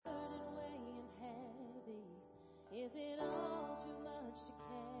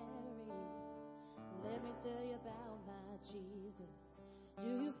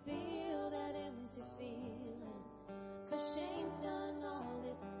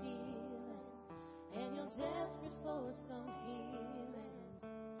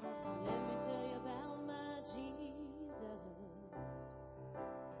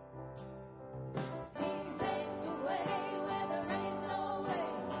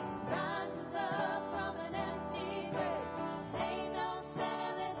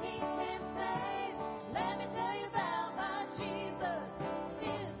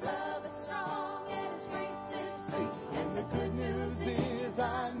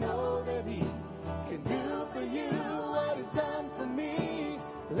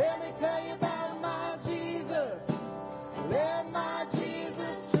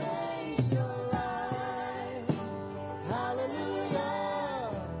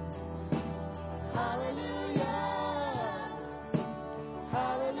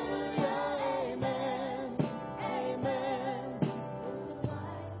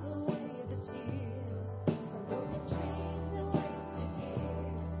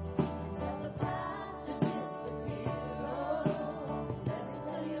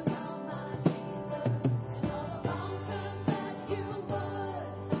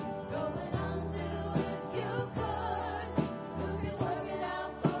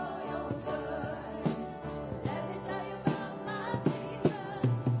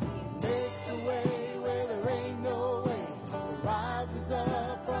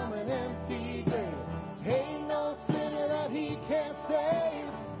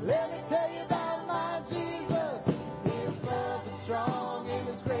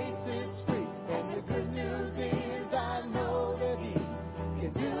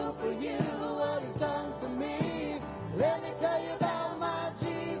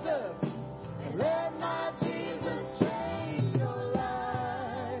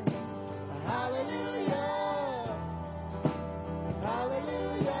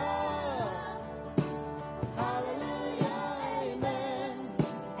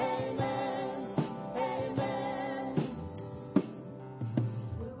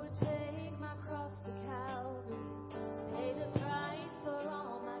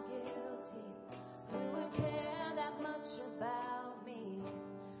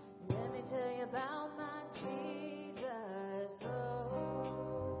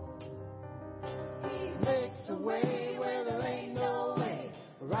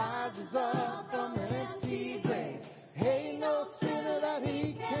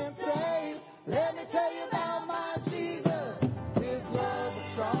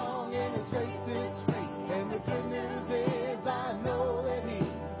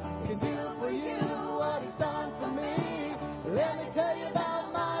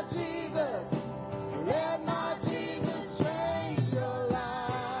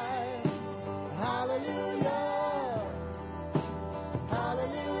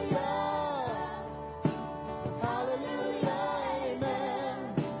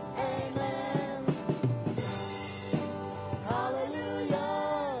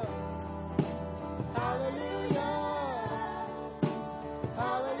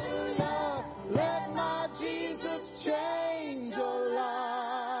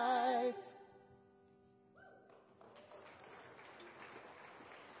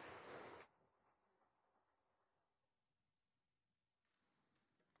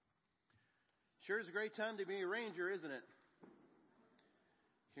Sure is a great time to be a Ranger, isn't it?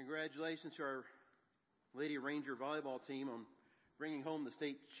 Congratulations to our Lady Ranger volleyball team on bringing home the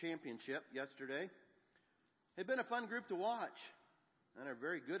state championship yesterday. They've been a fun group to watch, and are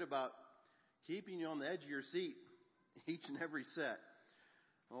very good about keeping you on the edge of your seat each and every set.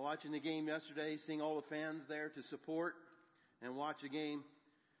 While watching the game yesterday, seeing all the fans there to support and watch the game,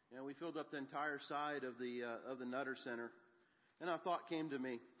 we filled up the entire side of the Nutter Center. And a thought came to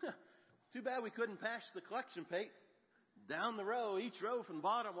me, too bad we couldn't pass the collection plate down the row, each row from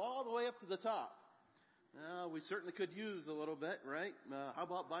bottom all the way up to the top. We certainly could use a little bit, right? How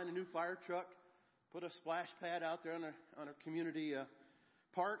about buying a new fire truck, put a splash pad out there on our community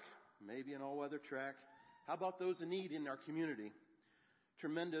park, maybe an all-weather track. How about those in need in our community?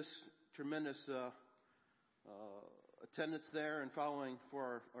 Tremendous attendance there and following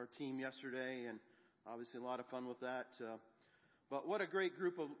for our team yesterday, and obviously a lot of fun with that. But what a great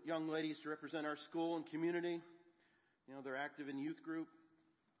group of young ladies to represent our school and community. They're active in youth group,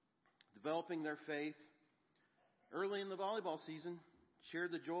 developing their faith. Early in the volleyball season,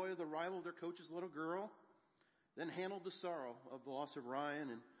 shared the joy of the arrival of their coach's little girl, then handled the sorrow of the loss of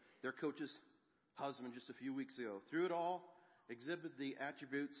Ryan and their coach's husband just a few weeks ago. Through it all, exhibited the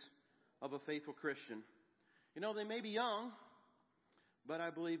attributes of a faithful Christian. They may be young, but I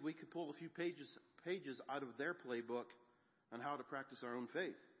believe we could pull a few pages out of their playbook on how to practice our own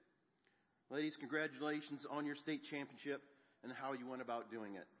faith. Ladies, congratulations on your state championship and how you went about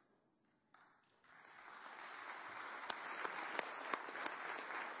doing it.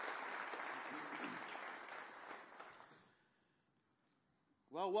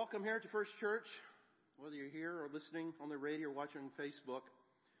 Well, welcome here to First Church. Whether you're here or listening on the radio or watching on Facebook,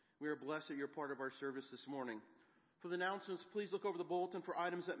 we are blessed that you're part of our service this morning. For the announcements, please look over the bulletin for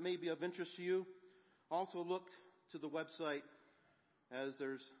items that may be of interest to you. Also look to the website, as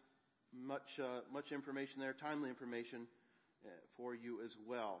there's much information there, timely information for you as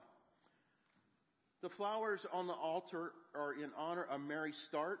well. The flowers on the altar are in honor of Mary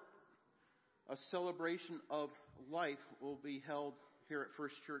Start. A celebration of life will be held here at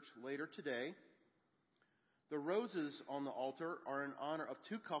First Church later today. The roses on the altar are in honor of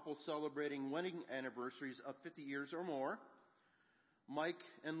two couples celebrating wedding anniversaries of 50 years or more. Mike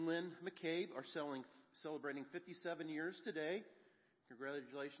and Lynn McCabe are celebrating 57 years today.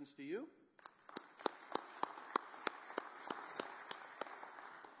 Congratulations to you.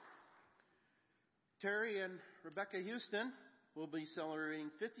 Terry and Rebecca Houston will be celebrating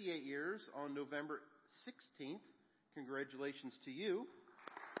 58 years on November 16th. Congratulations to you.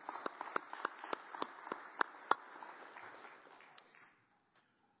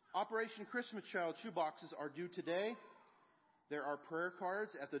 Operation Christmas Child shoeboxes are due today. There are prayer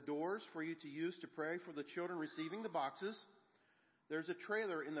cards at the doors for you to use to pray for the children receiving the boxes. There's a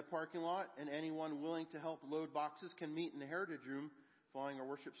trailer in the parking lot, and anyone willing to help load boxes can meet in the Heritage Room following our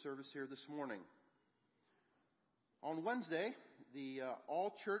worship service here this morning. On Wednesday, the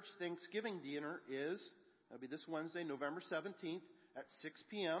all-church Thanksgiving dinner that'll be this Wednesday, November 17th at 6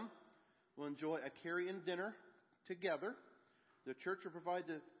 p.m. We'll enjoy a carry-in dinner together. The church will provide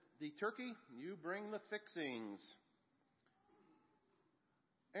the turkey. You bring the fixings.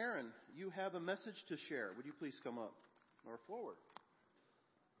 Aaron, you have a message to share. Would you please come up or forward?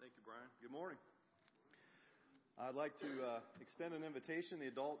 Thank you, Brian. Good morning. I'd like to extend an invitation. The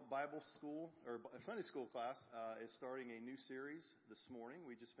adult Bible school or Sunday school class is starting a new series this morning.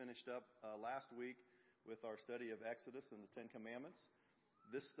 We just finished up last week with our study of Exodus and the Ten Commandments.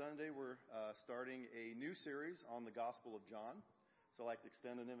 This Sunday we're starting a new series on the Gospel of John. So I'd like to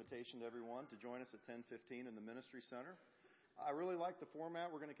extend an invitation to everyone to join us at 10:15 in the Ministry Center. I really like the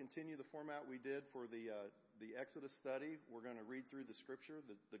format. We're going to continue the format we did for the Exodus study. We're going to read through the Scripture,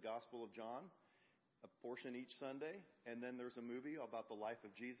 the Gospel of John, a portion each Sunday, and then there's a movie about the life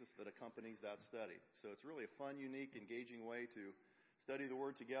of Jesus that accompanies that study. So it's really a fun, unique, engaging way to study the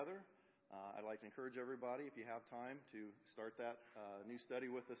Word together. I'd like to encourage everybody, if you have time, to start that new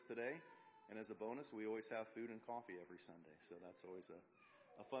study with us today. And as a bonus, we always have food and coffee every Sunday. So that's always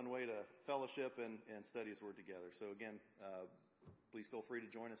a fun way to fellowship and study His Word together. So again, please feel free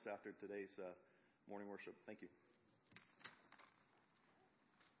to join us after today's morning worship. Thank you.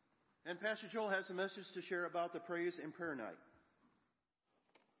 And Pastor Joel has a message to share about the Praise and Prayer Night.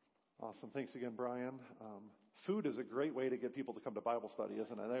 Awesome. Thanks again, Brian. Food is a great way to get people to come to Bible study,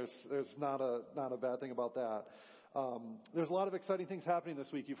 isn't it? There's not a bad thing about that. There's a lot of exciting things happening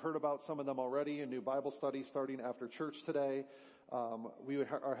this week. You've heard about some of them already. A new Bible study starting after church today. We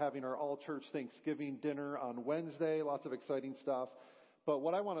are having our all-church Thanksgiving dinner on Wednesday. Lots of exciting stuff. But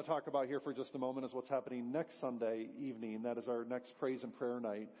what I want to talk about here for just a moment is what's happening next Sunday evening. That is our next Praise and Prayer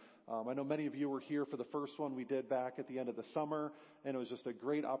Night. I know many of you were here for the first one we did back at the end of the summer, and it was just a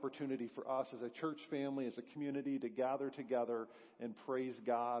great opportunity for us as a church family, as a community, to gather together and praise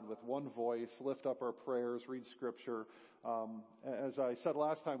God with one voice, lift up our prayers, read Scripture. As I said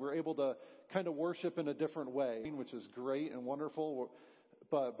last time, we're able to kind of worship in a different way, which is great and wonderful.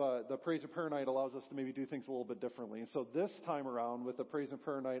 But the Praise and Prayer Night allows us to maybe do things a little bit differently. And so this time around, with the Praise and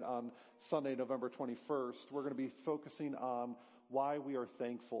Prayer Night on Sunday, November 21st, we're going to be focusing on why we are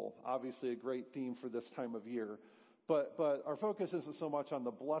thankful. Obviously a great theme for this time of year. But our focus isn't so much on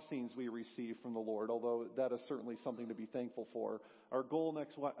the blessings we receive from the Lord, although that is certainly something to be thankful for. Our goal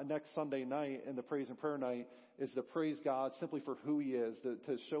next Sunday night in the Praise and Prayer Night is to praise God simply for who He is,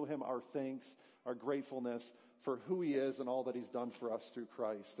 to show Him our thanks, our gratefulness for who He is and all that He's done for us through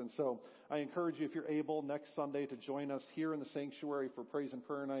Christ. And so I encourage you, if you're able, next Sunday to join us here in the sanctuary for Praise and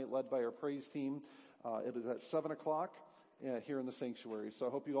Prayer Night led by our praise team. It is at 7 o'clock. Here in the sanctuary. So I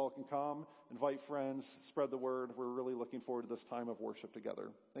hope you all can come, invite friends, spread the word. We're really looking forward to this time of worship together.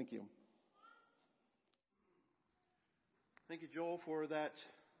 Thank you. Thank you, Joel, for that.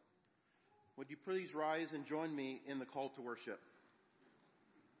 Would you please rise and join me in the call to worship?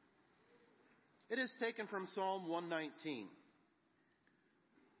 It is taken from Psalm 119.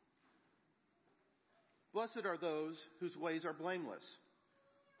 Blessed are those whose ways are blameless,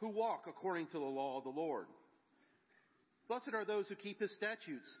 who walk according to the law of the Lord. Blessed are those who keep His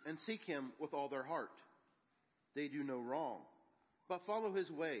statutes and seek Him with all their heart. They do no wrong, but follow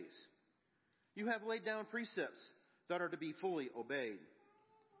His ways. You have laid down precepts that are to be fully obeyed.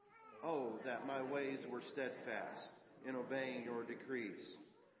 Oh, that my ways were steadfast in obeying your decrees,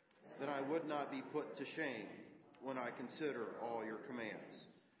 that I would not be put to shame when I consider all your commands.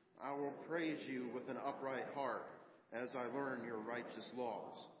 I will praise you with an upright heart as I learn your righteous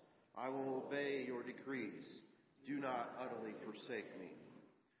laws. I will obey your decrees. Do not utterly forsake me.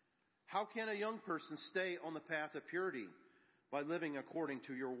 How can a young person stay on the path of purity? By living according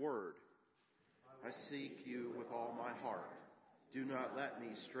to your word. I seek you with all my heart. Do not let me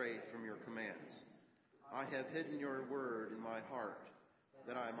stray from your commands. I have hidden your word in my heart,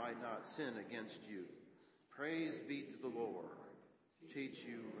 that I might not sin against you. Praise be to the Lord. Teach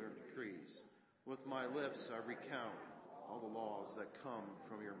you your decrees. With my lips I recount all the laws that come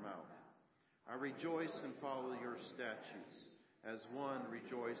from your mouth. I rejoice and follow your statutes, as one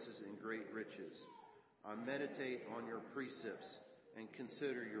rejoices in great riches. I meditate on your precepts and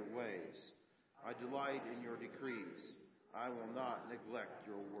consider your ways. I delight in your decrees. I will not neglect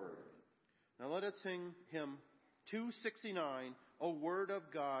your word. Now let us sing hymn 269, O Word of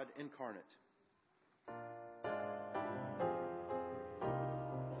God Incarnate.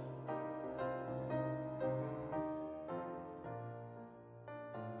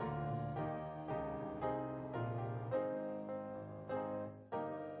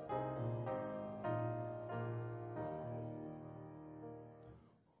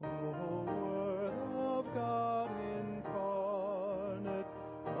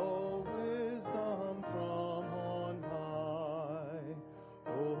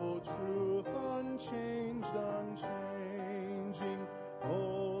 Truth unchanged.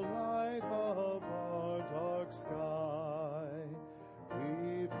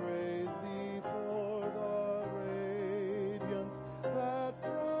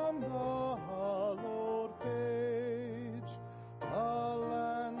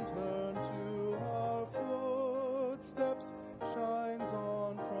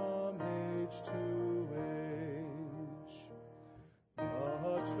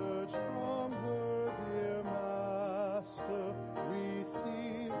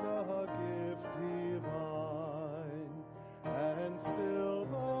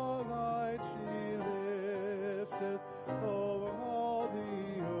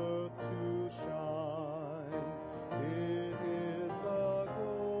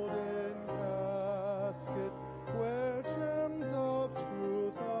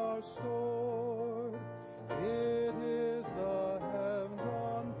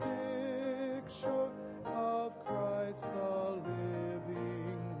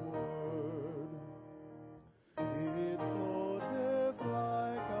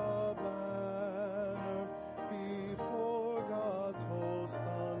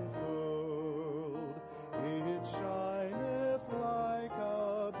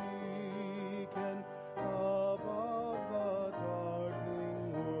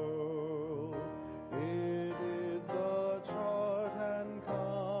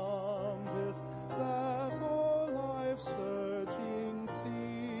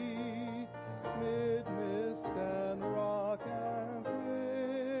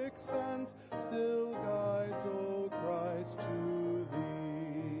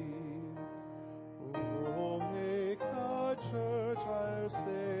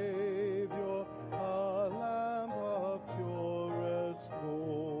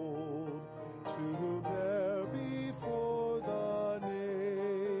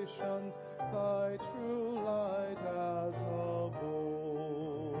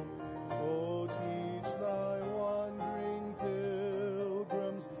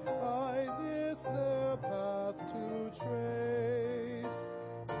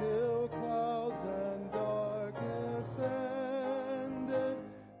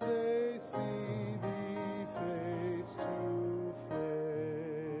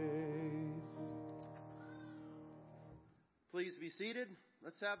 seated.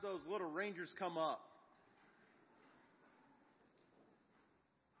 Let's have those little rangers come up.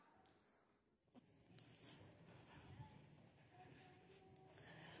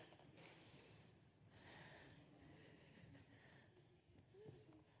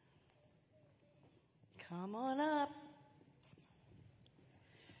 Come on up.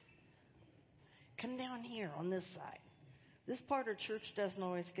 Come down here on this side. This part of church doesn't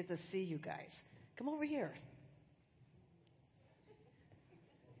always get to see you guys. Come over here.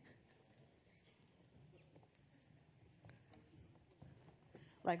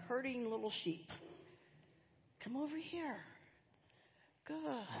 Like herding little sheep. Come over here. Good,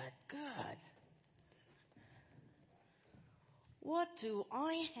 good. What do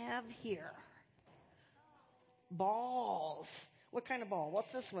I have here? Balls. What kind of ball?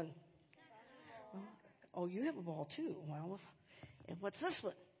 What's this one? Oh, you have a ball too. Well, and what's this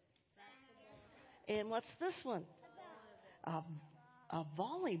one? And what's this one? A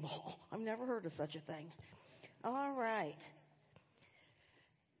volleyball. I've never heard of such a thing. All right.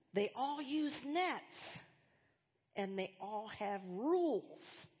 They all use nets, and they all have rules.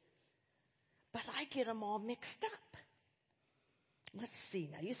 But I get them all mixed up. Let's see.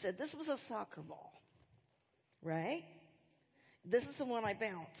 Now, you said this was a soccer ball, right? This is the one I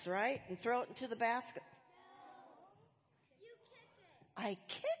bounce, right? And throw it into the basket. No. You kick it. I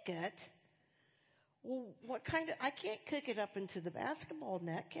kick it? Well, what kind of... I can't kick it up into the basketball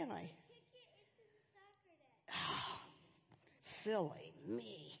net, can I? Kick it into the soccer net. Silly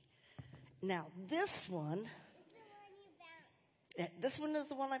me. Now, this one... This one is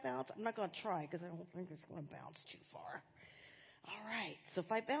the one I bounce? I'm not going to try because I don't think it's going to bounce too far. All right. So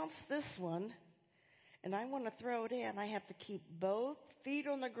if I bounce this one and I want to throw it in, I have to keep both feet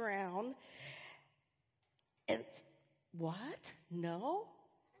on the ground. And what? No?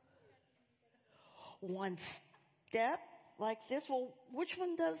 One step like this. Well, which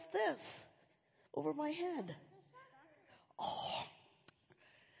one does this? Over my head. Oh,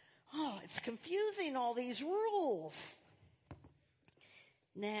 it's confusing, all these rules.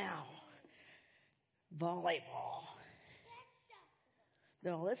 Now, volleyball.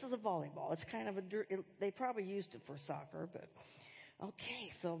 No, this is a volleyball. It's kind of they probably used it for soccer, but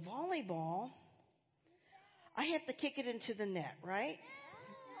okay. So volleyball, I have to kick it into the net, right?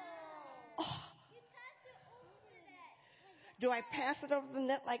 No. Oh. You pass it over that. Do I pass it over the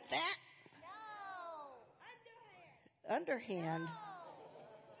net like that? No. Underhand. No.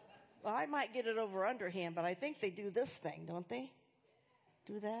 Well, I might get it over underhand, but I think they do this thing, don't they?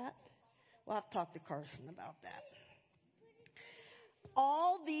 Do that? We'll have to talk to Carson about that.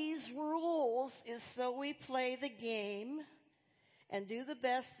 All these rules is so we play the game and do the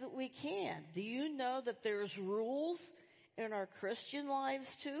best that we can. Do you know that there's rules in our Christian lives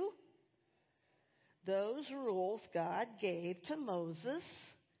too? Those rules God gave to Moses,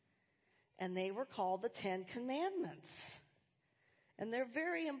 and they were called the 10 Commandments. And they're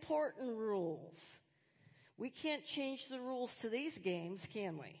very important rules. We can't change the rules to these games,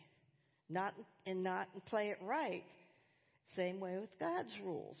 can we? Not play it right. Same way with God's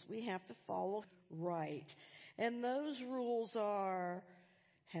rules. We have to follow right. And those rules are,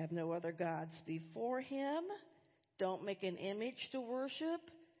 have no other gods before him. Don't make an image to worship.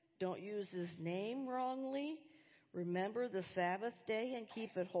 Don't use his name wrongly. Remember the Sabbath day and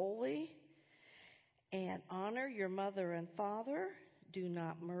keep it holy. And honor your mother and father. Do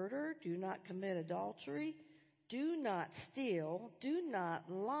not murder. Do not commit adultery. Do not steal. Do not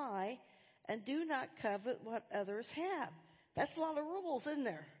lie. And do not covet what others have. That's a lot of rules, isn't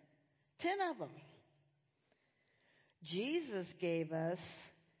there? 10 of them. Jesus gave us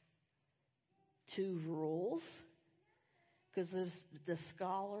 2 rules because the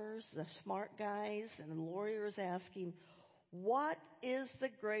scholars, the smart guys, and the lawyers asking, what is the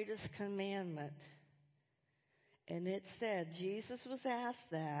greatest commandment? And it said, Jesus was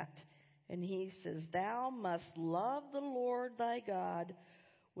asked that, and he says, thou must love the Lord thy God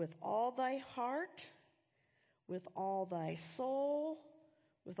with all thy heart, with all thy soul,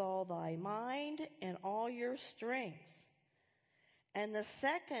 with all thy mind, and all your strength. And the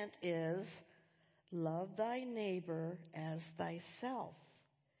second is, love thy neighbor as thyself.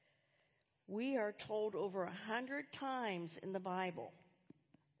 We are told over 100 times in the Bible,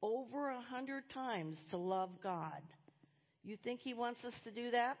 over 100 times to love God. You think he wants us to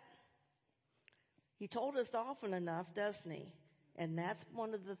do that? He told us often enough, doesn't he? And that's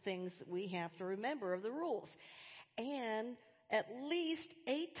one of the things that we have to remember of the rules. And at least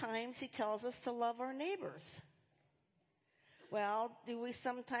 8 times he tells us to love our neighbors. Well, do we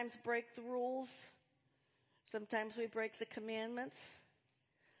sometimes break the rules? Sometimes we break the commandments.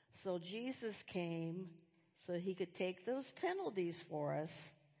 So Jesus came, so he could take those penalties for us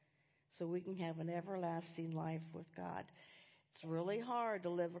so we can have an everlasting life with God. It's really hard to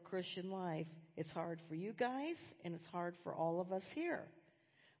live a Christian life. It's hard for you guys, and it's hard for all of us here.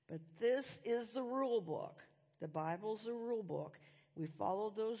 But this is the rule book. The Bible's the rule book. We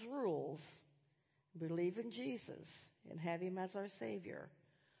follow those rules, believe in Jesus, and have him as our Savior.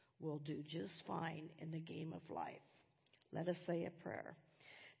 We'll do just fine in the game of life. Let us say a prayer.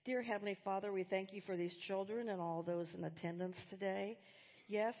 Dear Heavenly Father, we thank you for these children and all those in attendance today.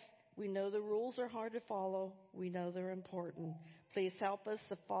 Yes, we know the rules are hard to follow. We know they're important. Please help us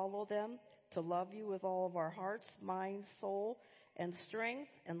to follow them, to love you with all of our hearts, mind, soul, and strength,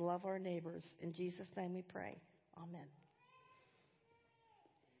 and love our neighbors. In Jesus' name we pray. Amen.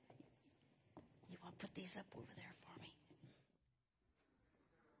 You want to put these up over there for me?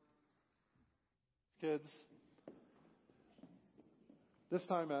 Kids, this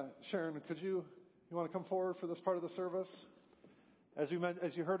time, Sharon, you want to come forward for this part of the service? As you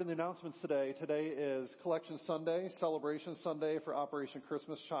heard in the announcements today is Collection Sunday, Celebration Sunday for Operation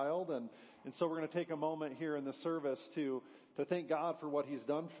Christmas Child, and so we're going to take a moment here in the service to thank God for what He's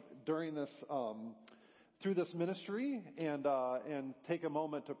done during this through this ministry, and take a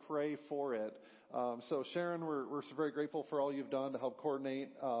moment to pray for it. So Sharon, we're very grateful for all you've done to help coordinate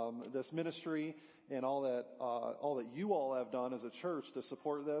this ministry and all that you all have done as a church to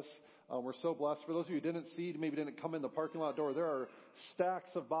support this. We're so blessed. For those of you who didn't see, maybe didn't come in the parking lot door, there are stacks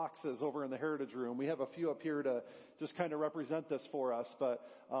of boxes over in the Heritage Room. We have a few up here to just kind of represent this for us, but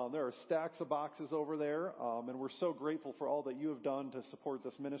there are stacks of boxes over there, and we're so grateful for all that you have done to support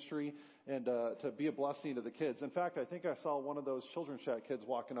this ministry and to be a blessing to the kids. In fact, I think I saw one of those Children's Chat kids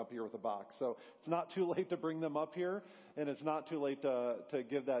walking up here with a box. So it's not too late to bring them up here, and it's not too late to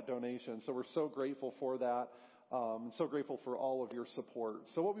give that donation. So we're so grateful for that. And so grateful for all of your support.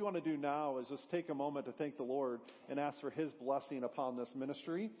 So what we want to do now is just take a moment to thank the Lord and ask for His blessing upon this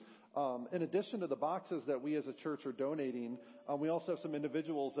ministry. In addition to the boxes that we as a church are donating, we also have some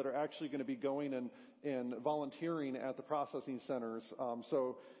individuals that are actually going to be going and volunteering at the processing centers.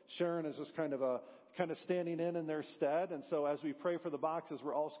 So Sharon is just kind of standing in their stead. And so as we pray for the boxes,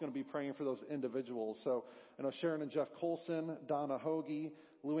 we're also going to be praying for those individuals. So I know Sharon and Jeff Colson, Donna Hoagie,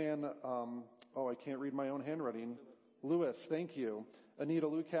 Luann, I can't read my own handwriting. Lewis, thank you. Anita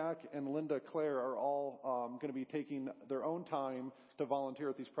Lukac and Linda Claire are all going to be taking their own time to volunteer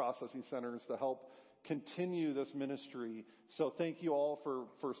at these processing centers to help continue this ministry. So thank you all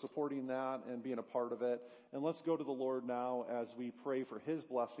for supporting that and being a part of it. And let's go to the Lord now as we pray for His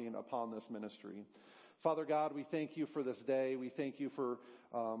blessing upon this ministry. Father God, we thank you for this day. We thank you for,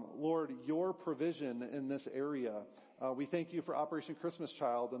 Lord, your provision in this area. We thank you for Operation Christmas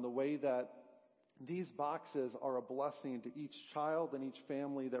Child and the way that these boxes are a blessing to each child and each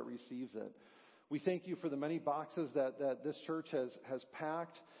family that receives it. We thank you for the many boxes that this church has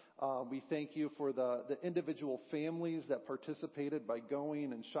packed. We thank you for the individual families that participated by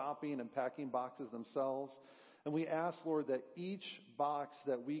going and shopping and packing boxes themselves. And we ask, Lord, that each box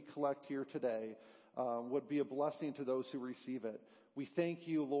that we collect here today would be a blessing to those who receive it. We thank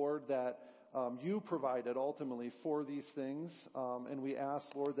you, Lord, that you provided ultimately for these things. And we ask,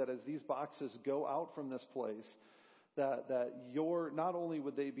 Lord, that as these boxes go out from this place, that not only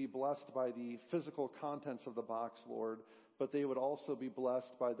would they be blessed by the physical contents of the box, Lord, but they would also be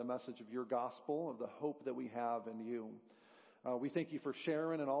blessed by the message of your gospel, of the hope that we have in you. We thank you for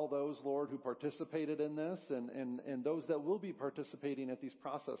Sharon and all those, Lord, who participated in this and those that will be participating at these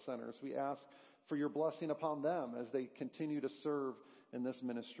process centers. We ask for your blessing upon them as they continue to serve in this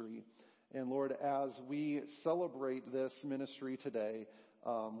ministry. And Lord, as we celebrate this ministry today,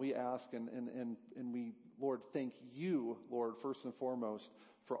 we ask and we, Lord, thank you, Lord, first and foremost,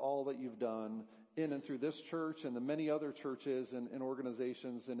 for all that you've done in and through this church and the many other churches and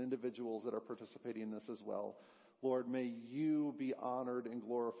organizations and individuals that are participating in this as well. Lord, may you be honored and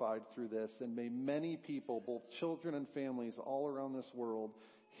glorified through this, and may many people, both children and families all around this world,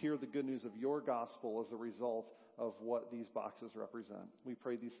 hear the good news of your gospel as a result of what these boxes represent. We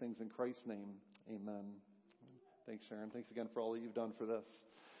pray these things in Christ's name. Amen. Thanks, Sharon. Thanks again for all that you've done for this.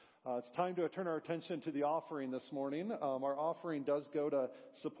 It's time to turn our attention to the offering this morning. Our offering does go to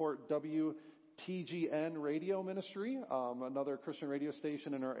support WTGN Radio Ministry, another Christian radio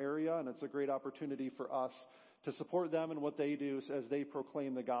station in our area, and it's a great opportunity for us to support them and what they do as they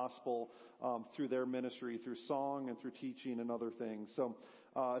proclaim the gospel through their ministry, through song and through teaching and other things. So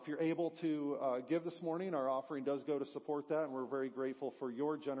if you're able to give this morning, our offering does go to support that, and we're very grateful for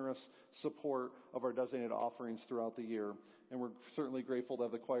your generous support of our designated offerings throughout the year. And we're certainly grateful to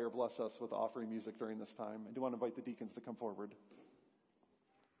have the choir bless us with offering music during this time. I do want to invite the deacons to come forward.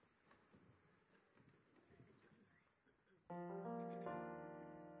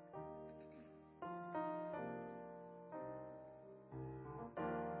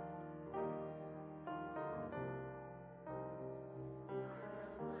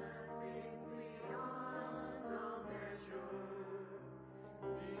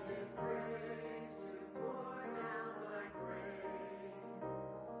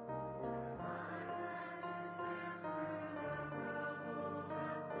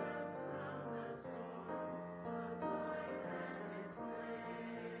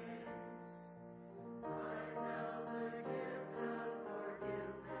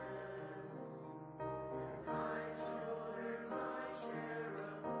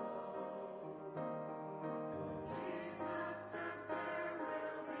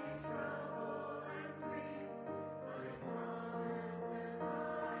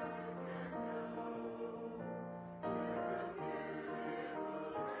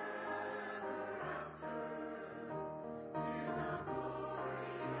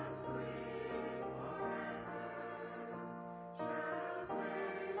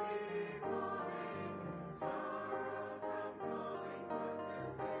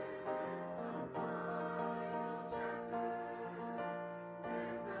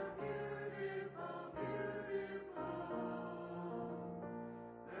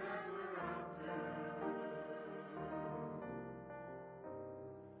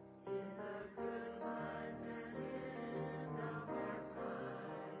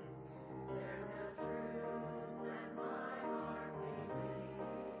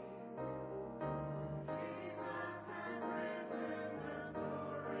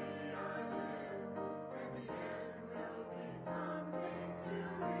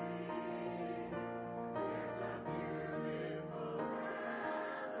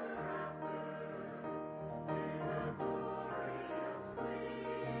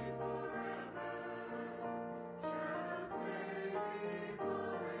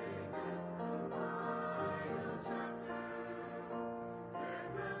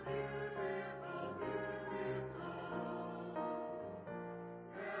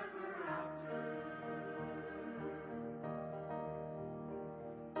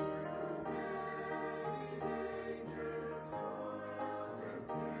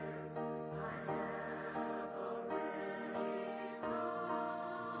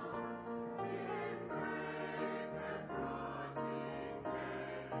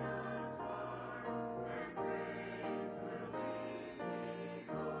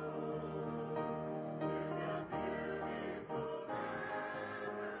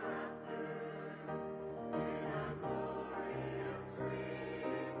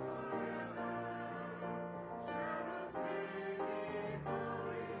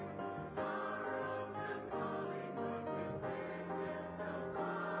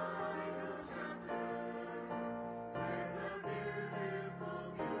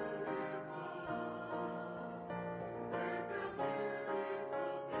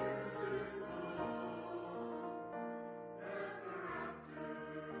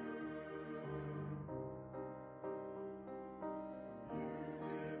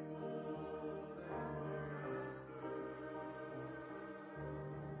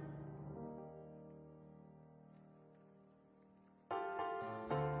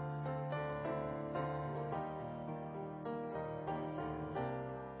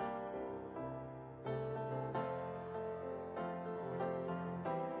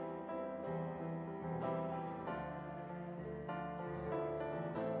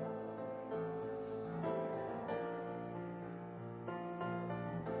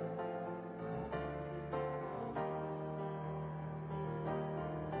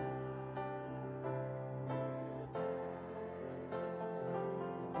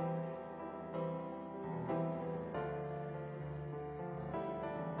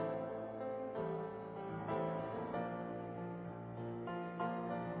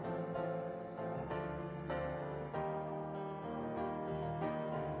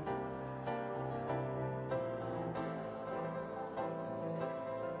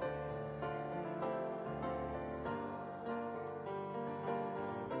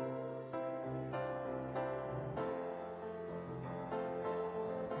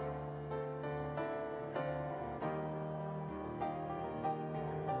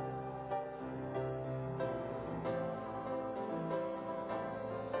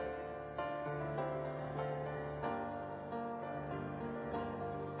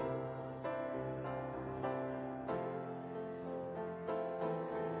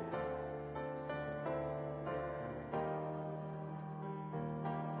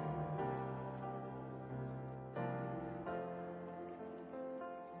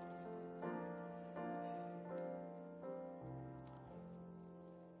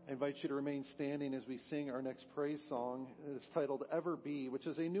 I invite you to remain standing as we sing our next praise song. It's titled Ever Be, which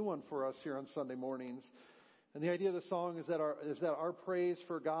is a new one for us here on Sunday mornings. And the idea of the song is that our praise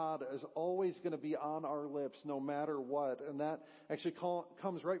for God is always going to be on our lips no matter what. And that actually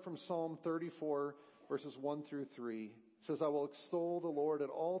comes right from Psalm 34, verses 1 through 3. It says, I will extol the Lord at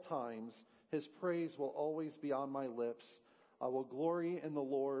all times. His praise will always be on my lips. I will glory in the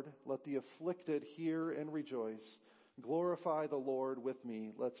Lord. Let the afflicted hear and rejoice. Glorify the Lord with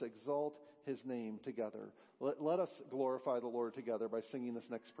me. Let's exalt his name together. Let us glorify the Lord together by singing this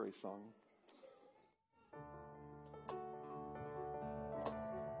next praise song.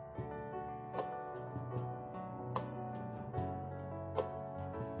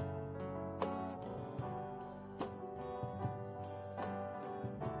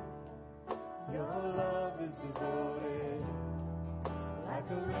 Your love is devoted, like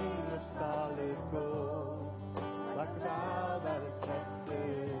a ring of solid gold, like a vow that is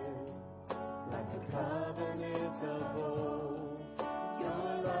tested, like a covenant of old. Your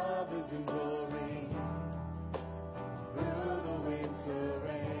love is enduring through the winter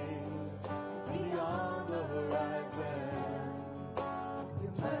rain, beyond the horizon.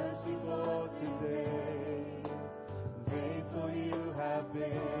 Your mercy for today, faithful you have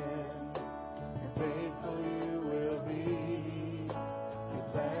been. Faithful you will be. You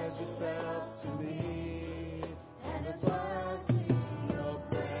pledge yourself to me, and as I sing your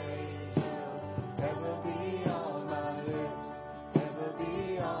praise, you'll ever be on my lips, ever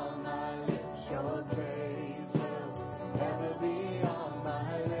be on my lips. Your praise will ever be on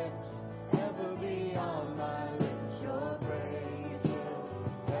my lips, ever be on my lips. Your praise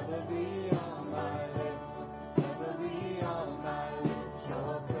will ever be on my lips, ever be on my lips.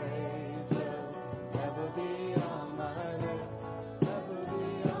 Your praise will ever be on my lips, ever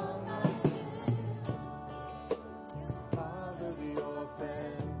be on my lips. Father the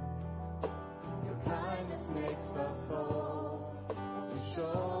orphan, your kindness makes us whole. You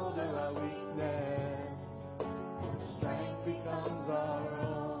shoulder our weakness, and your strength becomes our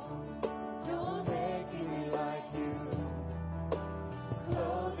own. You're making me like you,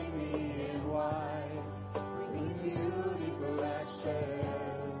 clothing me in white, bringing beauty for ashes.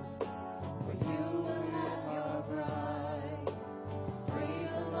 For you will have your bride,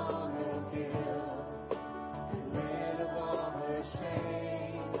 freedom on her guilt, and rid of all her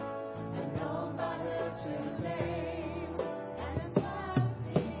shame, and known by her true name. And as I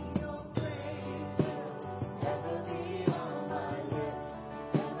sing your praise, will ever be on my lips,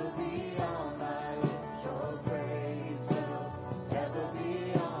 ever be on my lips. Your praise will ever be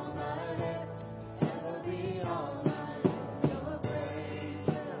on my lips, ever be on my lips. Your praise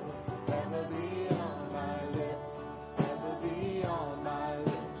will ever be on my lips, ever be on my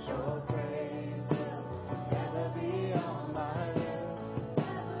lips. Your praise will ever be on my lips,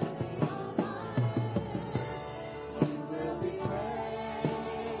 ever be on my lips. You will be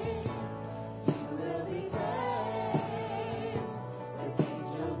praised, you will be praised. With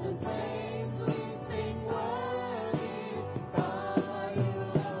angels and saints we sing worthy are you,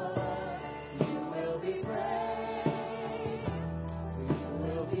 Lord. You will be praised, you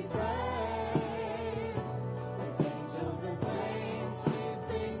will be praised. With angels and saints we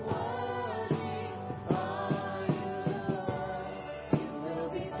sing worthy are you, Lord. You will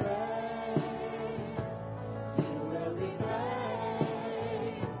be praised, you will be praised.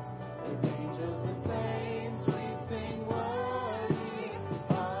 With angels and saints we sing worthy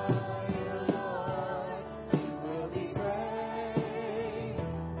are you, Lord. You will be praised,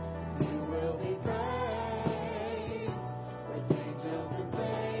 you will be praised. With angels and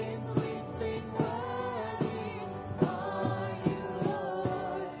saints we sing worthy are you,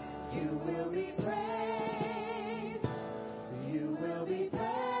 Lord. You will be praised, you will be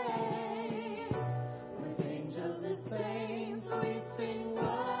praised. With angels and saints we sing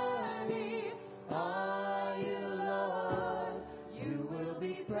worthy are you, Lord. You will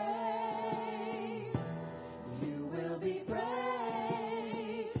be praised, you will be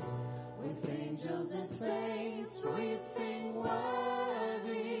praised. With angels and saints we sing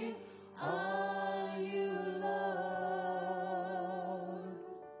worthy are you, Lord.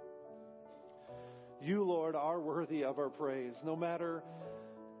 You, Lord, are worthy of our praise. No matter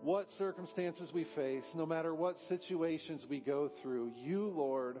what circumstances we face, no matter what situations we go through, you,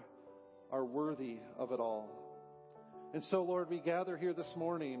 Lord, are worthy of it all. And so, Lord, we gather here this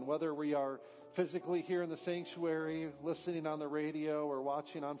morning, whether we are physically here in the sanctuary, listening on the radio, or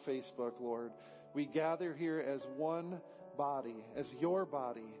watching on Facebook, Lord, we gather here as one body, as your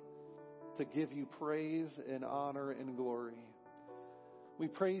body, to give you praise and honor and glory. We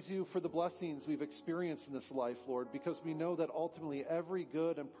praise you for the blessings we've experienced in this life, Lord, because we know that ultimately every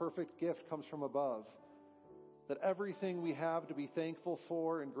good and perfect gift comes from above. That everything we have to be thankful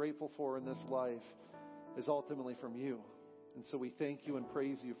for and grateful for in this life is ultimately from you. And so we thank you and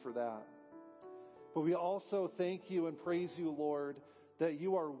praise you for that. But we also thank you and praise you, Lord, that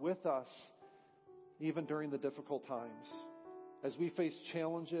you are with us even during the difficult times. As we face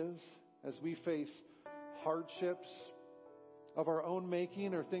challenges, as we face hardships of our own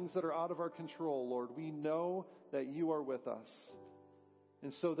making or things that are out of our control, Lord, we know that you are with us.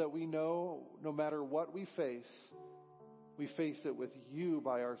 And so that we know no matter what we face it with you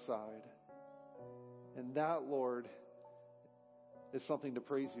by our side. And that, Lord, is something to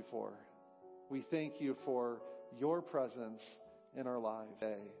praise you for. We thank you for your presence in our lives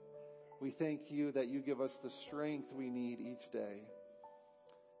today. We thank you that you give us the strength we need each day.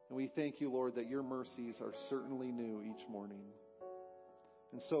 And we thank you, Lord, that your mercies are certainly new each morning.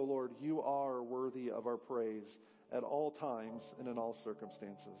 And so, Lord, you are worthy of our praise at all times and in all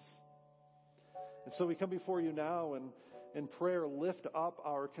circumstances. And so we come before you now and in prayer lift up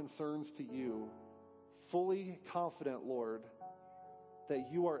our concerns to you, fully confident, Lord, that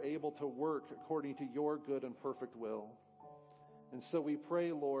you are able to work according to your good and perfect will. And so we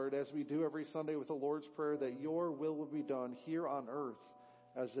pray, Lord, as we do every Sunday with the Lord's Prayer, that your will will be done here on earth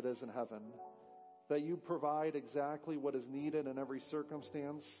as it is in heaven. That you provide exactly what is needed in every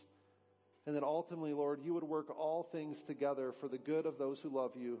circumstance. And that ultimately, Lord, you would work all things together for the good of those who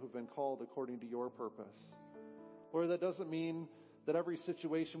love you, who've been called according to your purpose. Lord, that doesn't mean that every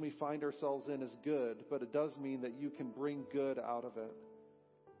situation we find ourselves in is good, but it does mean that you can bring good out of it.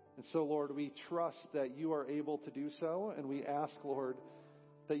 And so, Lord, we trust that you are able to do so, and we ask, Lord,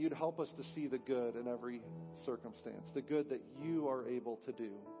 that you'd help us to see the good in every circumstance, the good that you are able to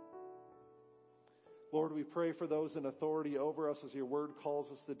do. Lord, we pray for those in authority over us as your word calls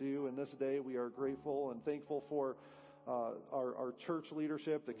us to do. And this day we are grateful and thankful for our church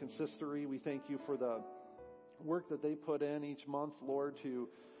leadership, the consistory. We thank you for the work that they put in each month, Lord, to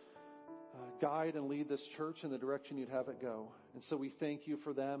guide and lead this church in the direction you'd have it go. And so we thank you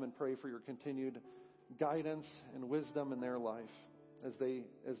for them and pray for your continued guidance and wisdom in their life as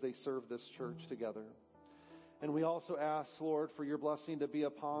they serve this church together. And we also ask, Lord, for your blessing to be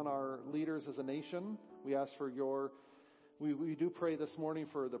upon our leaders as a nation. We ask for we do pray this morning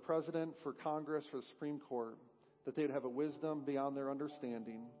for the President, for Congress, for the Supreme Court, that they would have a wisdom beyond their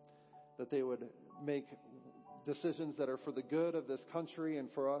understanding, that they would make decisions that are for the good of this country and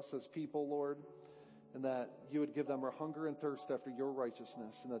for us as people, Lord, and that you would give them a hunger and thirst after your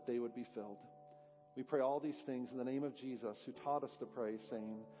righteousness and that they would be filled. We pray all these things in the name of Jesus, who taught us to pray,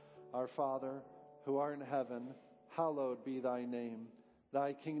 saying, Our Father, who art in heaven, hallowed be thy name.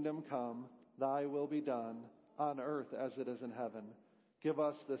 Thy kingdom come, thy will be done, on earth as it is in heaven. Give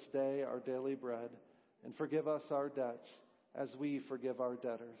us this day our daily bread, and forgive us our debts as we forgive our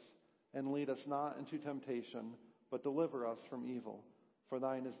debtors. And lead us not into temptation, but deliver us from evil. For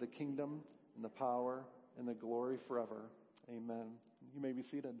thine is the kingdom, and the power, and the glory forever. Amen. You may be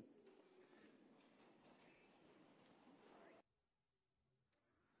seated.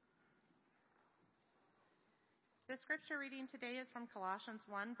 The scripture reading today is from Colossians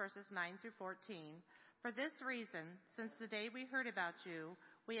 1, verses 9 through 14. For this reason, since the day we heard about you,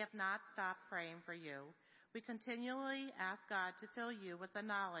 we have not stopped praying for you. We continually ask God to fill you with the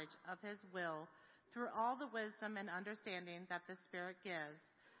knowledge of his will through all the wisdom and understanding that the Spirit gives,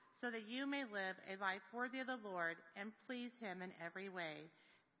 so that you may live a life worthy of the Lord and please him in every way,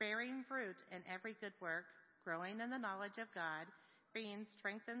 bearing fruit in every good work, growing in the knowledge of God, being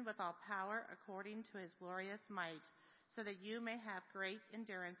strengthened with all power according to his glorious might, so that you may have great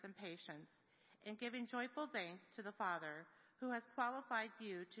endurance and patience, and giving joyful thanks to the Father, who has qualified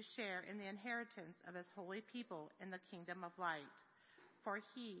you to share in the inheritance of his holy people in the kingdom of light. For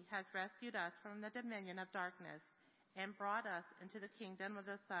he has rescued us from the dominion of darkness and brought us into the kingdom of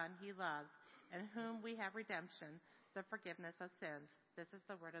the Son he loves, in whom we have redemption, the forgiveness of sins. This is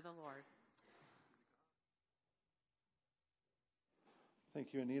the word of the Lord.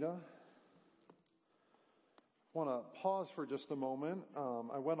 Thank you, Anita. I want to pause for just a moment.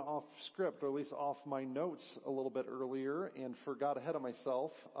 I went off script, or at least off my notes a little bit earlier and forgot ahead of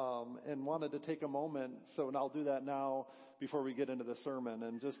myself and wanted to take a moment. And I'll do that now before we get into the sermon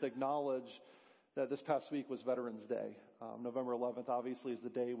and just acknowledge that this past week was Veterans Day. November 11th obviously is the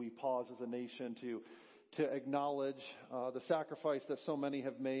day we pause as a nation to acknowledge the sacrifice that so many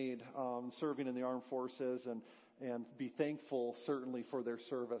have made serving in the armed forces and be thankful certainly for their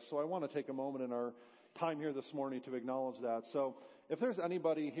service. So I want to take a moment in our time here this morning to acknowledge that. So if there's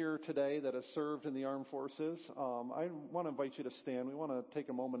anybody here today that has served in the armed forces, I want to invite you to stand. We want to take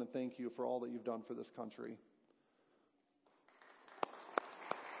a moment and thank you for all that you've done for this country.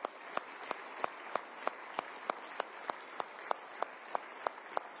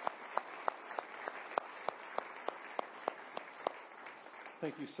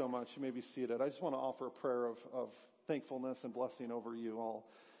 Thank you so much. You may be seated. I just want to offer a prayer of thankfulness and blessing over you all.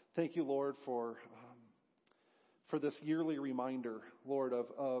 Thank you, Lord, for this yearly reminder, Lord,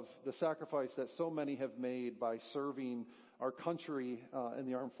 of the sacrifice that so many have made by serving our country in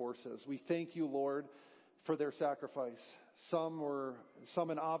the armed forces. We thank you, Lord, for their sacrifice. Some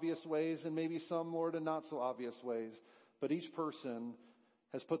in obvious ways, and maybe some, Lord, in not so obvious ways. But each person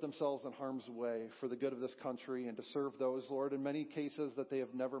has put themselves in harm's way for the good of this country and to serve those, Lord, in many cases that they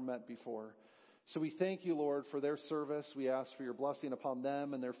have never met before. So we thank you, Lord, for their service. We ask for your blessing upon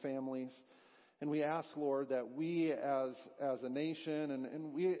them and their families. And we ask, Lord, that we as a nation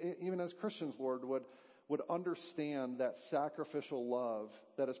and we even as Christians, Lord, would understand that sacrificial love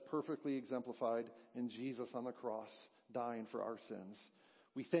that is perfectly exemplified in Jesus on the cross, dying for our sins.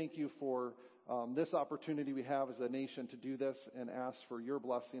 We thank you for this opportunity we have as a nation to do this, and ask for your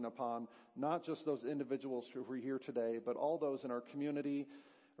blessing upon not just those individuals who are here today, but all those in our community,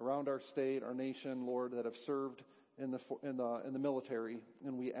 around our state, our nation, Lord, that have served in the military.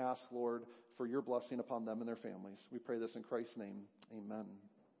 And we ask, Lord, for your blessing upon them and their families. We pray this in Christ's name. Amen.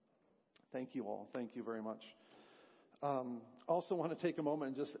 Thank you all. Thank you very much. Also want to take a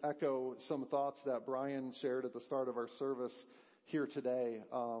moment and just echo some thoughts that Brian shared at the start of our service here today.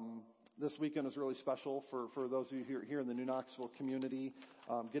 This weekend is really special for those of you here in the New Knoxville community,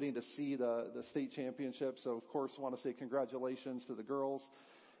 getting to see the state championship. So, of course, I want to say congratulations to the girls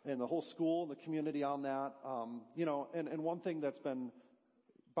and the whole school and the community on that. And one thing that's been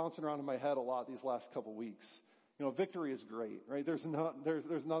bouncing around in my head a lot these last couple weeks, victory is great, right? There's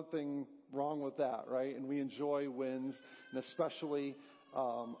nothing wrong with that, right? And we enjoy wins, and especially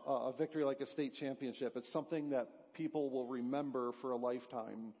a victory like a state championship. It's something that people will remember for a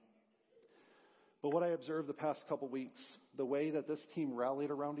lifetime. But what I observed the past couple weeks, the way that this team rallied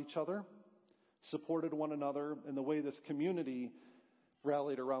around each other, supported one another, and the way this community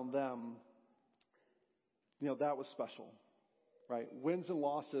rallied around them, that was special, right? Wins and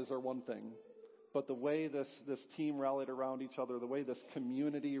losses are one thing, but the way this team rallied around each other, the way this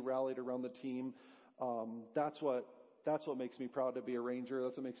community rallied around the team, that's what makes me proud to be a Ranger.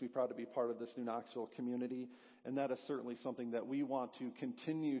 That's what makes me proud to be part of this New Knoxville community. And that is certainly something that we want to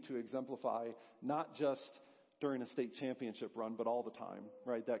continue to exemplify, not just during a state championship run, but all the time,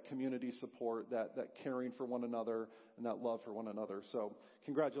 right? That community support, that caring for one another, and that love for one another. So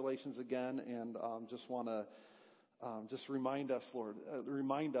congratulations again, and just want to just remind us, Lord,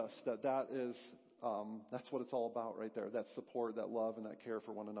 that is that's what it's all about right there, that support, that love, and that care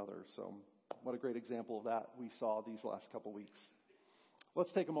for one another. So what a great example of that we saw these last couple weeks.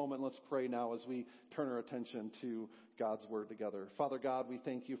 Let's take a moment. Let's pray now as we turn our attention to God's Word together. Father God, we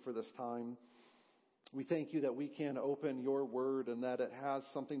thank you for this time. We thank you that we can open your Word and that it has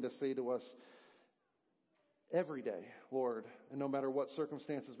something to say to us every day, Lord. And no matter what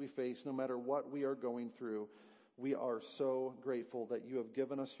circumstances we face, no matter what we are going through, we are so grateful that you have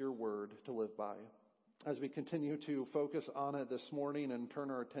given us your Word to live by. As we continue to focus on it this morning and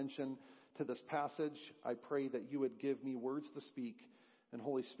turn our attention to this passage, I pray that you would give me words to speak. And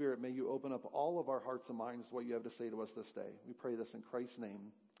Holy Spirit, may you open up all of our hearts and minds to what you have to say to us this day. We pray this in Christ's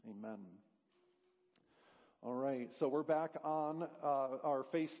name. Amen. All right, so we're back on our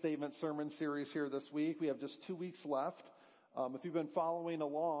faith statement sermon series here this week. We have just 2 weeks left. If you've been following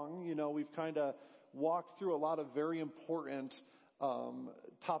along, we've kind of walked through a lot of very important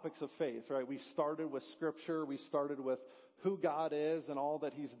topics of faith, right? We started with Scripture. We started with who God is and all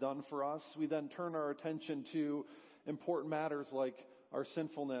that He's done for us. We then turn our attention to important matters like our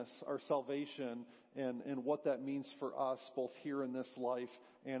sinfulness, our salvation, and what that means for us both here in this life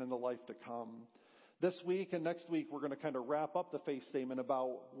and in the life to come. This week and next week, we're going to kind of wrap up the faith statement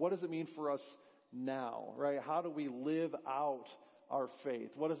about what does it mean for us now, right? How do we live out our faith?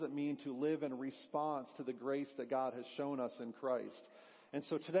 What does it mean to live in response to the grace that God has shown us in Christ? And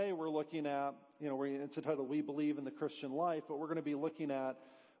so today we're looking at, it's entitled We Believe in the Christian Life, but we're going to be looking at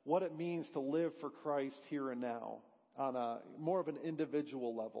what it means to live for Christ here and now on a more of an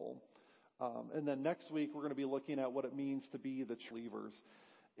individual level. And then next week we're going to be looking at what it means to be the believers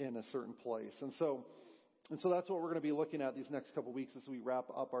in a certain place. And so that's what we're going to be looking at these next couple weeks as we wrap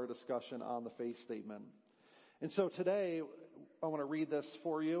up our discussion on the faith statement. And so today I want to read this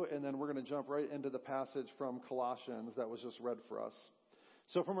for you, and then we're going to jump right into the passage from Colossians that was just read for us.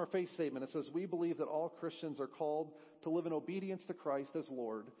 So from our faith statement, it says, we believe that all Christians are called to live in obedience to Christ as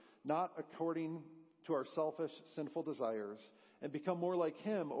Lord, not according to our selfish, sinful desires, and become more like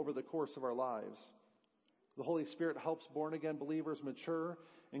Him over the course of our lives. The Holy Spirit helps born-again believers mature,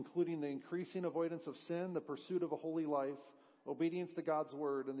 including the increasing avoidance of sin, the pursuit of a holy life, obedience to God's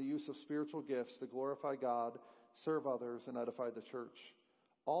Word, and the use of spiritual gifts to glorify God, serve others, and edify the church.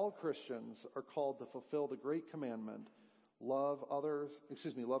 All Christians are called to fulfill the great commandment, love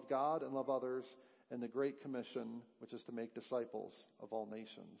God and love others, and the Great Commission, which is to make disciples of all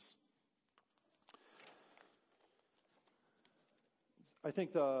nations. I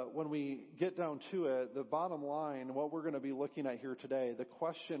think when we get down to it, the bottom line, what we're going to be looking at here today, the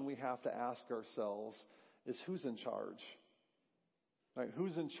question we have to ask ourselves is who's in charge? Right?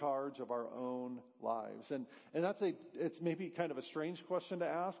 Who's in charge of our own lives? And it's maybe kind of a strange question to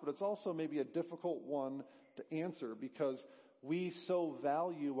ask, but it's also maybe a difficult one to answer because we so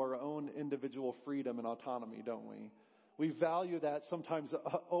value our own individual freedom and autonomy, don't we? We value that sometimes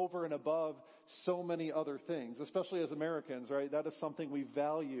over and above so many other things, especially as Americans, right? That is something we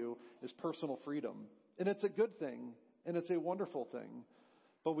value is personal freedom. And it's a good thing, and it's a wonderful thing.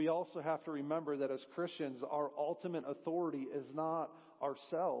 But we also have to remember that as Christians, our ultimate authority is not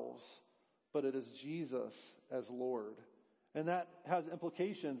ourselves, but it is Jesus as Lord. And that has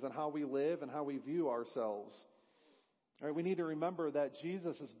implications on how we live and how we view ourselves. All right, we need to remember that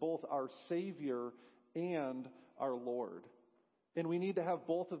Jesus is both our Savior and our Lord. And we need to have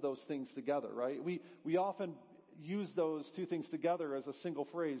both of those things together, right? We often use those two things together as a single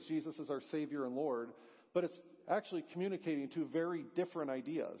phrase, Jesus is our Savior and Lord, but it's actually communicating two very different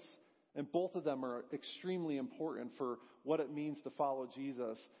ideas. And both of them are extremely important for what it means to follow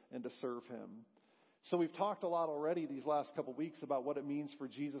Jesus and to serve Him. So we've talked a lot already these last couple weeks about what it means for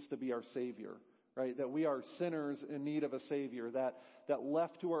Jesus to be our Savior, right? That we are sinners in need of a Savior, that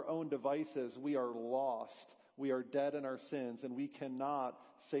left to our own devices, we are lost. We are dead in our sins, and we cannot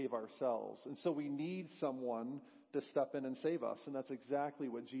save ourselves. And so we need someone to step in and save us, and that's exactly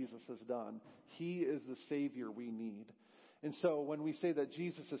what Jesus has done. He is the Savior we need. And so when we say that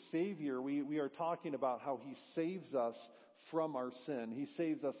Jesus is Savior, we are talking about how He saves us from our sin. He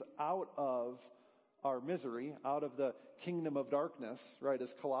saves us out of our misery, out of the kingdom of darkness, right,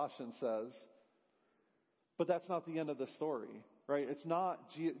 as Colossians says. But that's not the end of the story, right? It's not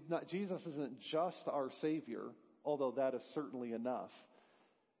Jesus isn't just our Savior, although that is certainly enough.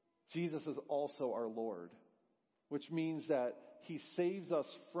 Jesus is also our Lord, which means that He saves us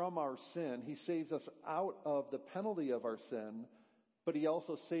from our sin. He saves us out of the penalty of our sin, but He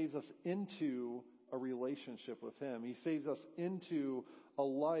also saves us into a relationship with Him. He saves us into a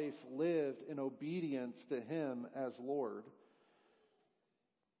life lived in obedience to Him as Lord.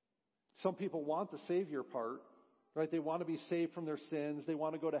 Some people want the Savior part, right? They want to be saved from their sins. They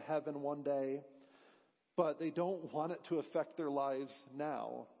want to go to heaven one day, but they don't want it to affect their lives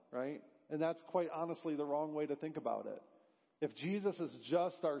now, right? And that's quite honestly the wrong way to think about it. If Jesus is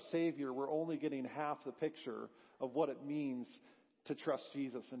just our Savior, we're only getting half the picture of what it means to trust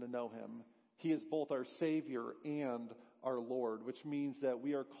Jesus and to know Him. He is both our Savior and our Lord, which means that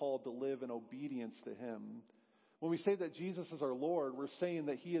we are called to live in obedience to Him. When we say that Jesus is our Lord, we're saying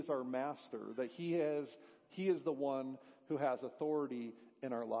that He is our master, that He is the one who has authority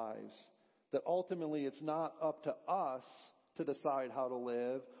in our lives. That ultimately it's not up to us to decide how to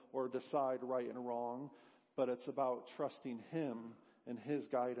live or decide right and wrong, but it's about trusting Him and His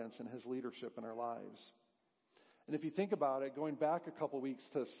guidance and His leadership in our lives. And if you think about it, going back a couple weeks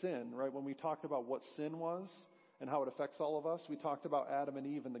to sin, right, when we talked about what sin was and how it affects all of us, we talked about Adam and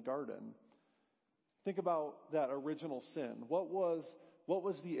Eve in the garden. Think about that original sin. What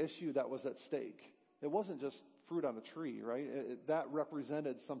was the issue that was at stake? It wasn't just fruit on a tree, right? That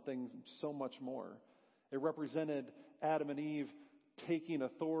represented something so much more. It represented Adam and Eve taking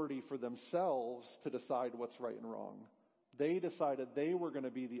authority for themselves to decide what's right and wrong. They decided they were going to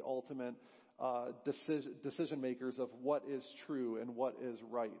be the ultimate decision makers of what is true and what is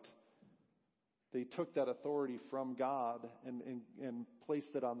right. They took that authority from God and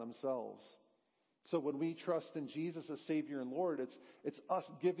placed it on themselves. So when we trust in Jesus as Savior and Lord, it's us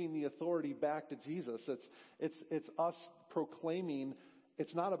giving the authority back to Jesus. It's us proclaiming,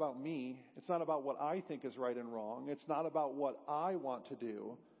 it's not about me. It's not about what I think is right and wrong. It's not about what I want to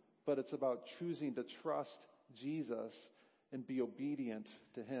do, but it's about choosing to trust Jesus and be obedient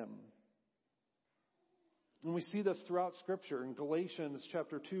to Him. And we see this throughout Scripture. In Galatians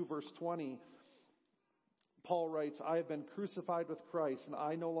chapter 2, verse 20, Paul writes, I have been crucified with Christ, and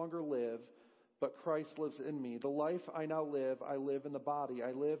I no longer live, but Christ lives in me. The life I now live, I live in the body.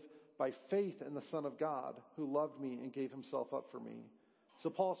 I live by faith in the Son of God, who loved me and gave Himself up for me. So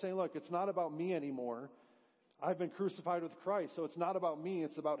Paul's saying, look, it's not about me anymore. I've been crucified with Christ, so it's not about me,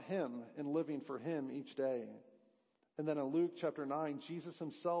 it's about Him and living for Him each day. And then in Luke chapter 9, Jesus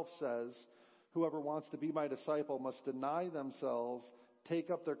Himself says, whoever wants to be my disciple must deny themselves,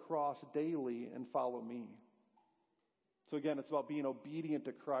 take up their cross daily, and follow me. So again, it's about being obedient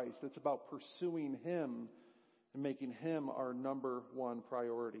to Christ. It's about pursuing Him and making Him our number one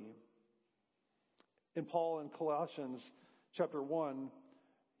priority. And Paul in Colossians chapter 1,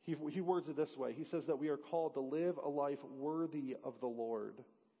 he words it this way. He says that we are called to live a life worthy of the Lord.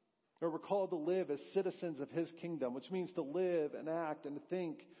 Or we're called to live as citizens of His kingdom, which means to live and act and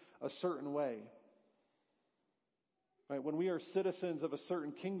think a certain way. Right? When we are citizens of a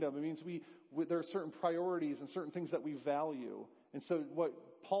certain kingdom, it means there are certain priorities and certain things that we value. And so what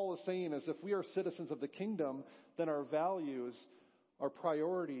Paul is saying is if we are citizens of the kingdom, then our values, our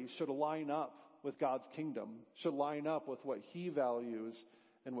priorities should line up with God's kingdom, should line up with what He values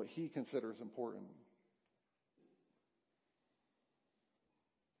and what He considers important.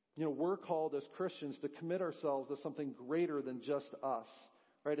 You know, we're called as Christians to commit ourselves to something greater than just us,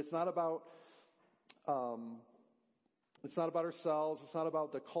 right? It's not about ourselves. It's not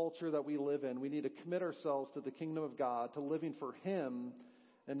about the culture that we live in. We need to commit ourselves to the kingdom of God, to living for Him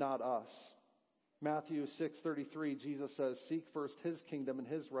and not us. Matthew 6:33, Jesus says, seek first His kingdom and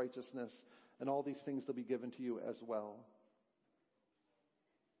His righteousness, and all these things will be given to you as well.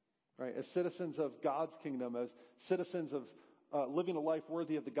 Right? As citizens of God's kingdom, as citizens of living a life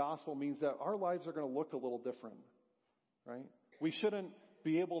worthy of the gospel means that our lives are going to look a little different. Right? We shouldn't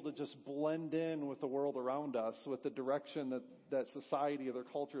be able to just blend in with the world around us, with the direction that society or their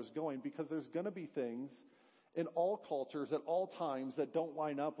culture is going, because there's going to be things in all cultures at all times that don't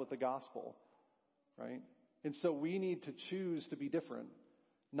line up with the gospel. Right? And so we need to choose to be different.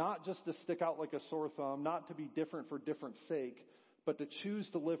 Not just to stick out like a sore thumb, not to be different for different sake, but to choose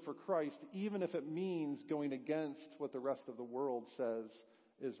to live for Christ, even if it means going against what the rest of the world says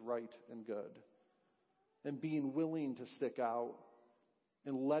is right and good. And being willing to stick out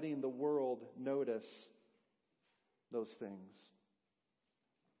and letting the world notice those things.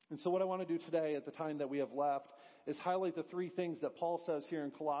 And so what I want to do today at the time that we have left is highlight the three things that Paul says here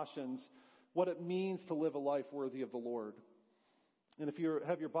in Colossians, what it means to live a life worthy of the Lord. And if you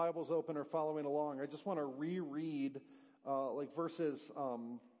have your Bibles open or following along, I just want to reread verses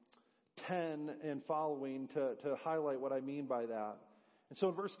 10 and following to highlight what I mean by that. And so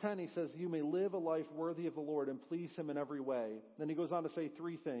in verse 10 he says, you may live a life worthy of the Lord and please Him in every way. Then he goes on to say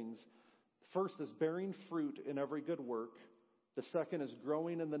three things. First is bearing fruit in every good work. The second is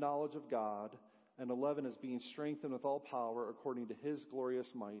growing in the knowledge of God. And 11 is being strengthened with all power according to His glorious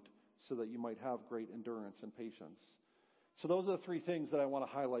might, so that you might have great endurance and patience. So those are the three things that I want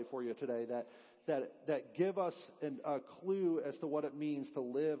to highlight for you today that give us a clue as to what it means to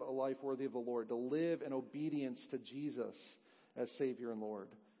live a life worthy of the Lord, to live in obedience to Jesus as Savior and Lord.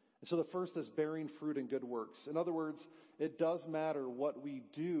 And so the first is bearing fruit in good works. In other words, it does matter what we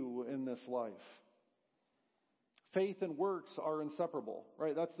do in this life. Faith and works are inseparable,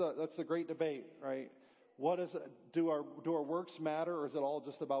 right? That's the great debate, right? What is it? Do our works matter, or is it all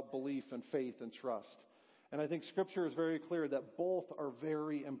just about belief and faith and trust? And I think Scripture is very clear that both are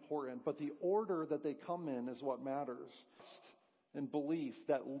very important, but the order that they come in is what matters. And belief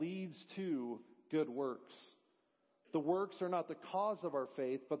that leads to good works. The works are not the cause of our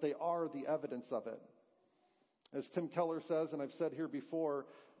faith, but they are the evidence of it. As Tim Keller says, and I've said here before,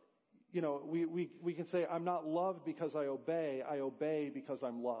 you know, we can say, I'm not loved because I obey because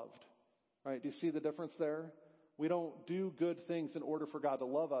I'm loved. Right? Do you see the difference there? We don't do good things in order for God to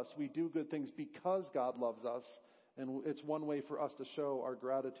love us. We do good things because God loves us. And it's one way for us to show our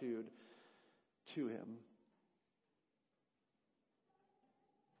gratitude to Him.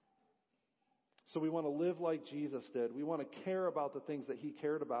 So we want to live like Jesus did. We want to care about the things that He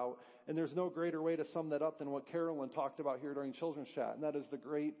cared about. And there's no greater way to sum that up than what Carolyn talked about here during Children's Chat. And that is the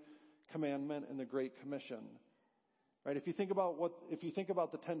Great Commandment and the Great Commission. Right? If you think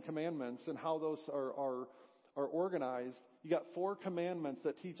about the 10 Commandments and how those are organized, you got 4 commandments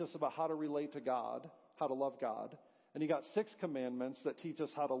that teach us about how to relate to God, how to love God. And you got 6 commandments that teach us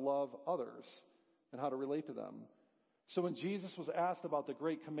how to love others and how to relate to them. So when Jesus was asked about the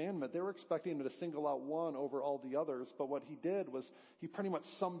Great Commandment, they were expecting him to single out one over all the others. But what he did was he pretty much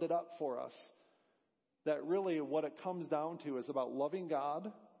summed it up for us. That really what it comes down to is about loving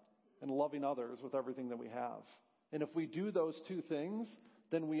God and loving others with everything that we have. And if we do those two things,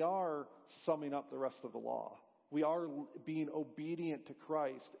 then we are summing up the rest of the law. We are being obedient to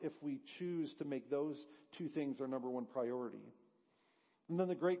Christ if we choose to make those two things our number one priority. And then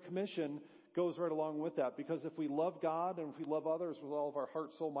the Great Commission goes right along with that, because if we love God and if we love others with all of our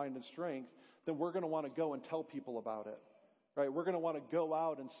heart, soul, mind, and strength, then we're going to want to go and tell people about it, right? We're going to want to go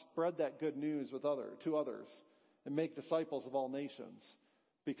out and spread that good news to others and make disciples of all nations,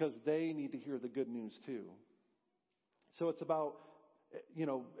 because they need to hear the good news too. So it's about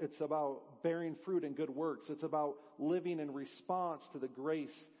bearing fruit in good works. It's about living in response to the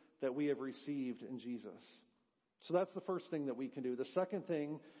grace that we have received in Jesus. So that's the first thing that we can do. The second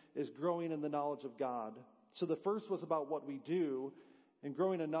thing is growing in the knowledge of God. So the first was about what we do, and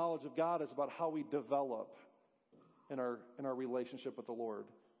growing in knowledge of God is about how we develop in our relationship with the Lord.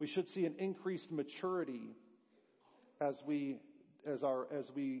 We should see an increased maturity as we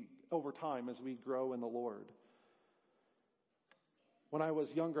over time as we grow in the Lord. When I was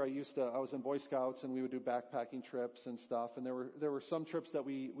younger, I was in Boy Scouts, and we would do backpacking trips and stuff. And there were some trips that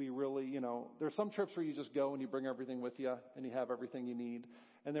we really, there's some trips where you just go and you bring everything with you and you have everything you need.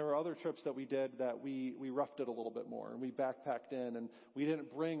 And there were other trips that we did that we roughed it a little bit more, and we backpacked in, and we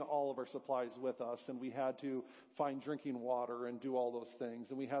didn't bring all of our supplies with us, and we had to find drinking water and do all those things.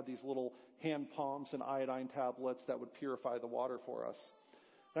 And we had these little hand pumps and iodine tablets that would purify the water for us.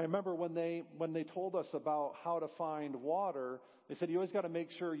 And I remember when they told us about how to find water, they said you always got to make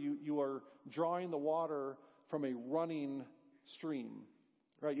sure you are drawing the water from a running stream,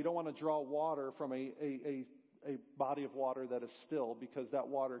 right? You don't want to draw water from a body of water that is still, because that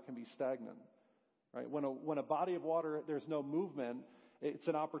water can be stagnant, right? When a body of water, there's no movement, it's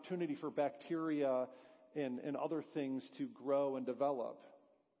an opportunity for bacteria and other things to grow and develop,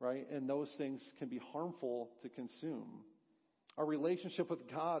 right? And those things can be harmful to consume. Our relationship with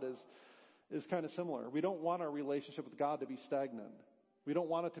God is kind of similar. We don't want our relationship with God to be stagnant. We don't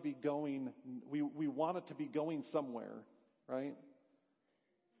want it to be going, we want it to be going somewhere, right?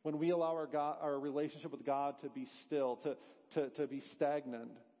 When we allow our relationship with God to be still, to be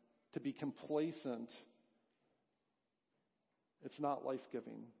stagnant, to be complacent, it's not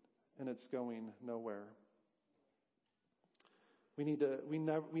life-giving, and it's going nowhere. We need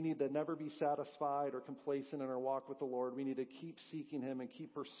to never be satisfied or complacent in our walk with the Lord. We need to keep seeking Him and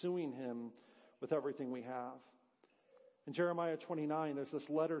keep pursuing Him with everything we have. In Jeremiah 29, there's this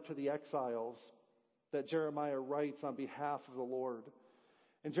letter to the exiles that Jeremiah writes on behalf of the Lord.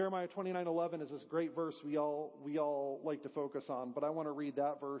 And Jeremiah 29:11 is this great verse we all like to focus on, but I want to read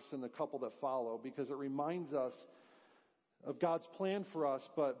that verse and the couple that follow, because it reminds us of God's plan for us,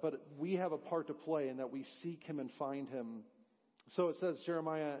 but we have a part to play in that we seek Him and find Him. So it says,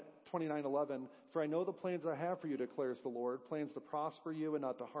 Jeremiah 29:11, "For I know the plans I have for you, declares the Lord, plans to prosper you and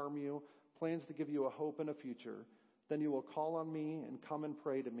not to harm you, plans to give you a hope and a future. Then you will call on me and come and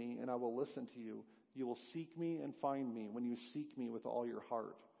pray to me, and I will listen to you. You will seek me and find me when you seek me with all your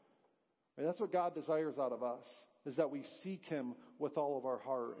heart." And that's what God desires out of us, is that we seek Him with all of our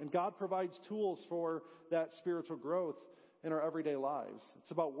heart. And God provides tools for that spiritual growth in our everyday lives.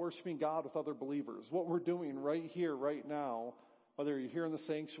 It's about worshiping God with other believers. What we're doing right here, right now, whether you're here in the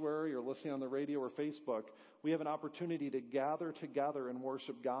sanctuary or listening on the radio or Facebook, we have an opportunity to gather together and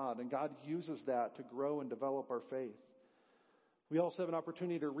worship God. And God uses that to grow and develop our faith. We also have an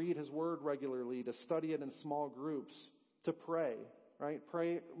opportunity to read His Word regularly, to study it in small groups, to pray, right?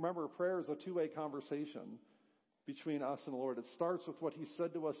 Remember, prayer is a two-way conversation between us and the Lord. It starts with what He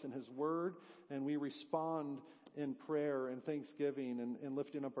said to us in His Word, and we respond in prayer and thanksgiving and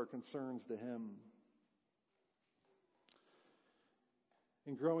lifting up our concerns to Him.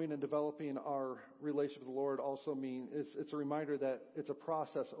 And growing and developing our relationship with the Lord also means it's a reminder that it's a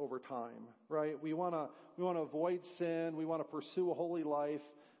process over time, right? We want to avoid sin, we want to pursue a holy life,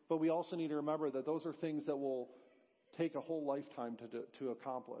 but we also need to remember that those are things that will take a whole lifetime to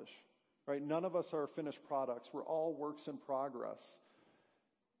accomplish, right? None of us are finished products. We're all works in progress.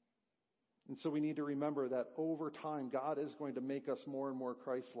 And so we need to remember that over time, God is going to make us more and more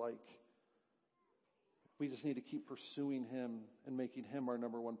Christ-like. We just need to keep pursuing Him and making Him our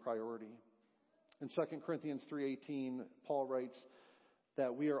number one priority. In 2 Corinthians 3:18, Paul writes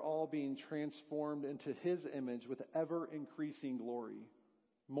that we are all being transformed into His image with ever-increasing glory.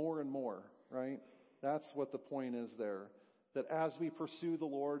 More and more, right? That's what the point is there. That as we pursue the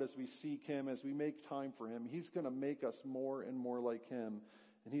Lord, as we seek Him, as we make time for Him, He's going to make us more and more like Him.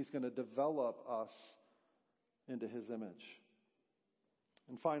 And He's going to develop us into His image.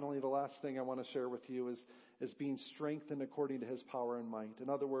 And finally, the last thing I want to share with you is being strengthened according to His power and might. In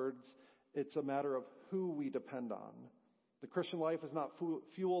other words, it's a matter of who we depend on. The Christian life is not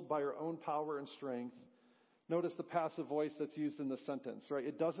fueled by our own power and strength. Notice the passive voice that's used in the sentence, right?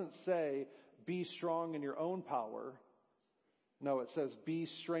 It doesn't say, be strong in your own power. No, it says, be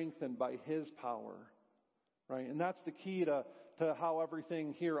strengthened by His power, right? And that's the key to how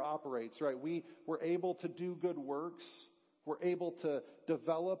everything here operates, right? We're able to do good works. We're able to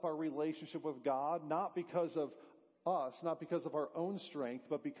develop our relationship with God, not because of us, not because of our own strength,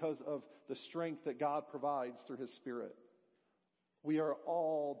 but because of the strength that God provides through His Spirit. We are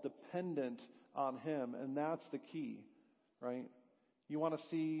all dependent on Him, and that's the key, right? You want to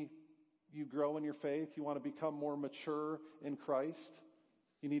see you grow in your faith, you want to become more mature in Christ,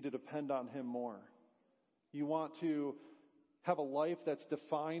 you need to depend on Him more. You want to have a life that's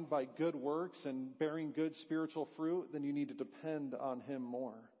defined by good works and bearing good spiritual fruit, then you need to depend on Him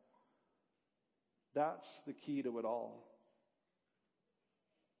more. That's the key to it all.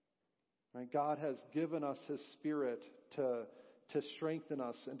 Right? God has given us His Spirit to strengthen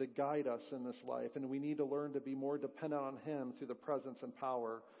us and to guide us in this life. And we need to learn to be more dependent on Him through the presence and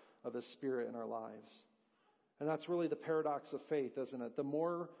power of His Spirit in our lives. And that's really the paradox of faith, isn't it? The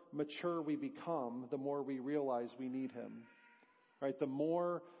more mature we become, the more we realize we need Him. Right? The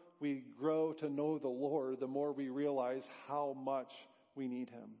more we grow to know the Lord, the more we realize how much we need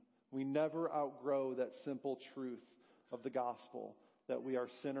Him. We never outgrow that simple truth of the gospel, that we are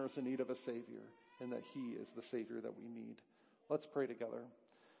sinners in need of a Savior, and that He is the Savior that we need. Let's pray together.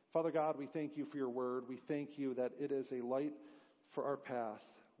 Father God, we thank You for Your word. We thank You that it is a light for our path.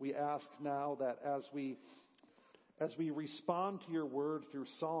 We ask now that as we respond to Your word through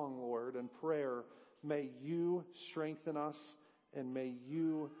song, Lord, and prayer, may You strengthen us and may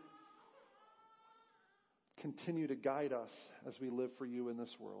You continue to guide us as we live for You in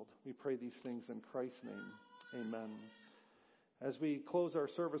this world. We pray these things in Christ's name. Amen. As we close our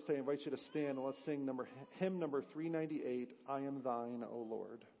service today, I invite you to stand and let's sing hymn number 398, I Am Thine, O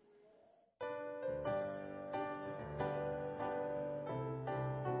Lord.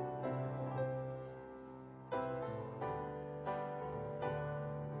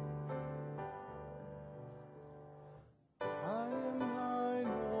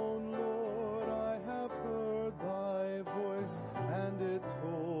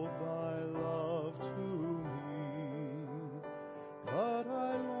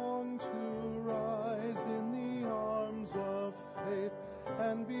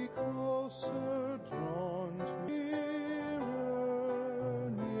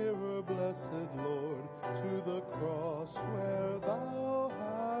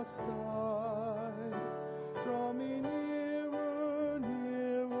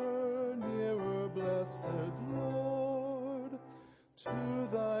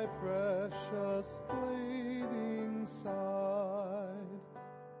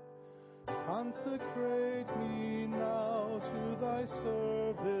 Consecrate me now to Thy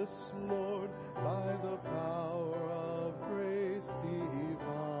service, Lord, by the power of grace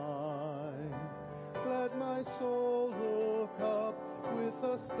divine. Let my soul look up with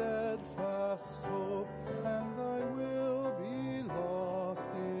a steadfast hope, and Thy will be lost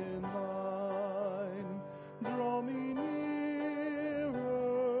in Thine. Draw me nearer,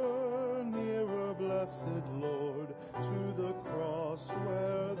 nearer, blessed Lord, to the cross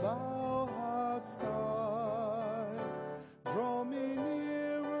where Thou hast died. Draw me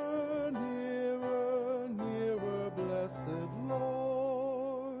nearer, nearer, nearer, blessed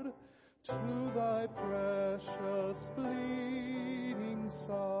Lord, to Thy precious bleeding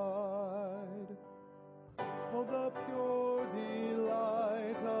side. Oh, the pure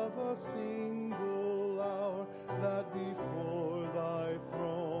delight of a single hour that before Thy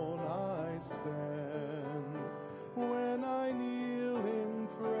throne I spend, when I kneel in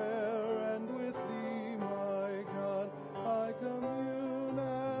prayer and with Thee, my God, I commune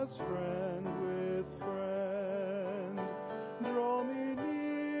as friend with friend. Draw me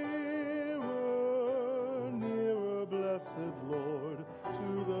nearer, nearer, blessed Lord,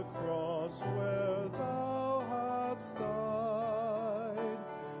 to the cross where Thou hast died.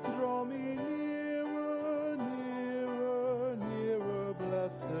 Draw me nearer, nearer, nearer,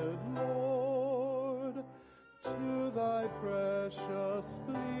 blessed Lord, to Thy precious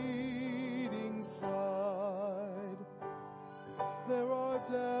bleeding side. There are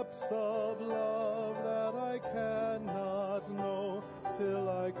depths of love that I cannot know till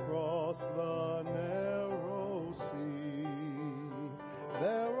I cross the narrow sea.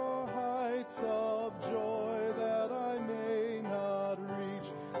 There are heights of joy that I may not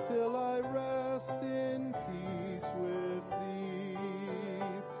reach till I rest in peace with Thee.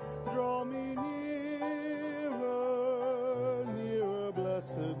 Draw me nearer, nearer,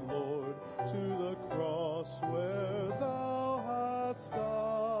 blessed Lord, to the cross where Thou hast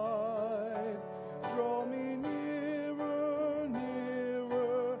died. Draw me nearer,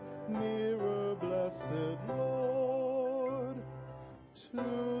 nearer, nearer, blessed Lord, to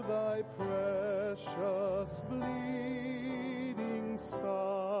Thy precious bleeding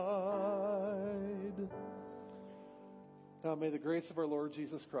Now may the grace of our Lord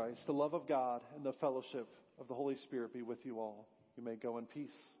Jesus Christ, the love of God, and the fellowship of the Holy Spirit be with you all. You may go in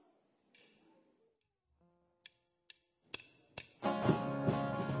peace.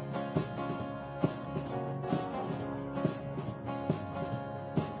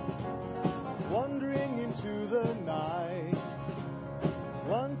 Wandering into the night,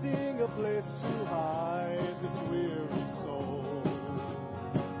 wanting a place to hide this weary soul,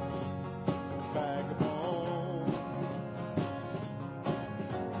 this vagabond.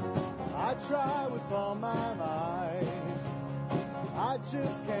 I try with all my might, I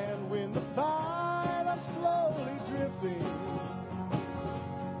just can't win the fight. I'm slowly drifting,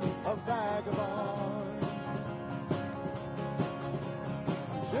 a vagabond.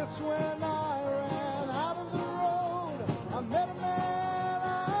 Just when I ran out of the road, I met a man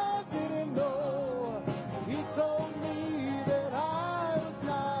I didn't know. He told me that I was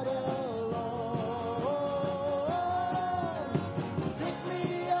not alone. Picked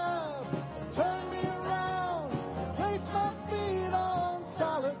me up, turned me around, placed my feet on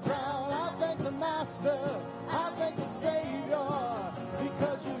solid ground. I thank the Master, I thank the Savior,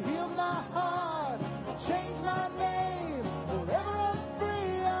 because you healed my heart, changed my name, forever I'm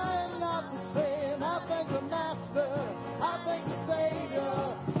free. I am not the same. I thank the Master, I thank the Savior,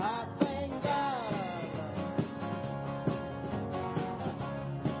 I thank God.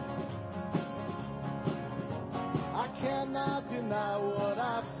 I cannot deny what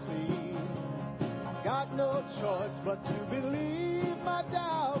I've seen. Got no choice but to believe. My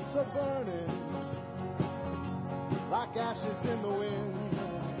doubts are burning like ashes in the wind.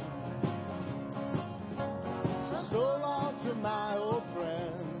 So long to my old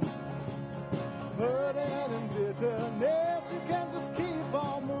friend, burden and bitterness, you can just keep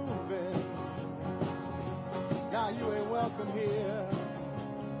on moving. Now you ain't welcome here.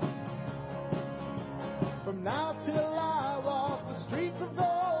 From now till I walk the streets of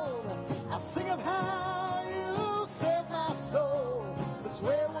gold, I'll sing of how you saved my soul. This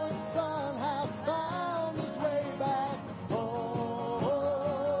wayward son has found his way back home.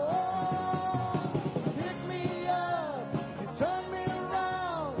 Pick me up, you turn me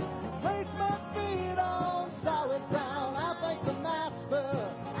around, you place my feet on solid ground. I thank the Master,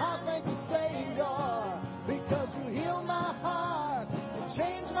 I thank the Savior, because you healed my heart, you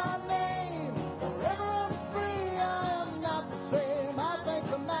changed my name, forever I'm free. I am not the same. I thank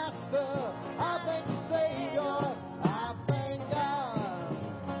the Master, I thank the Savior, I thank God.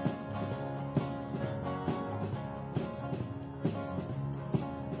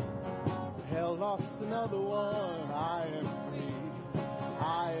 Hell lost another one. I am free.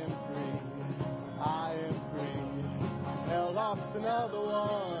 I am free. I am free. Hell lost another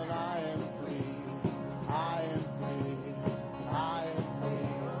one. I am free. I am free. I am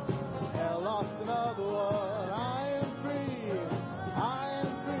free. Hell lost another one. I am free. I am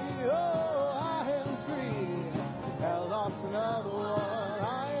free. Oh, I am free. Hell lost another one.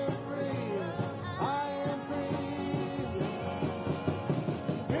 I am free. I am free.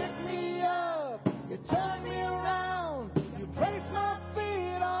 Pick me up, you turn me around, you place my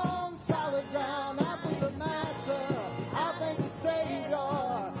feet on solid ground. I thank the Master, I thank the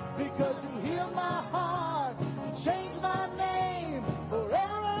Savior, because you healed my heart, you changed my name,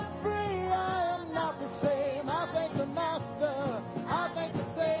 forever I'm free. I am not the same. I thank the Master, I thank the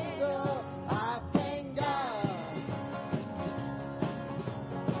Savior, I thank God.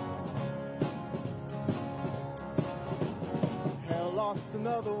 Hell lost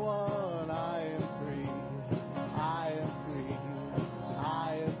another one.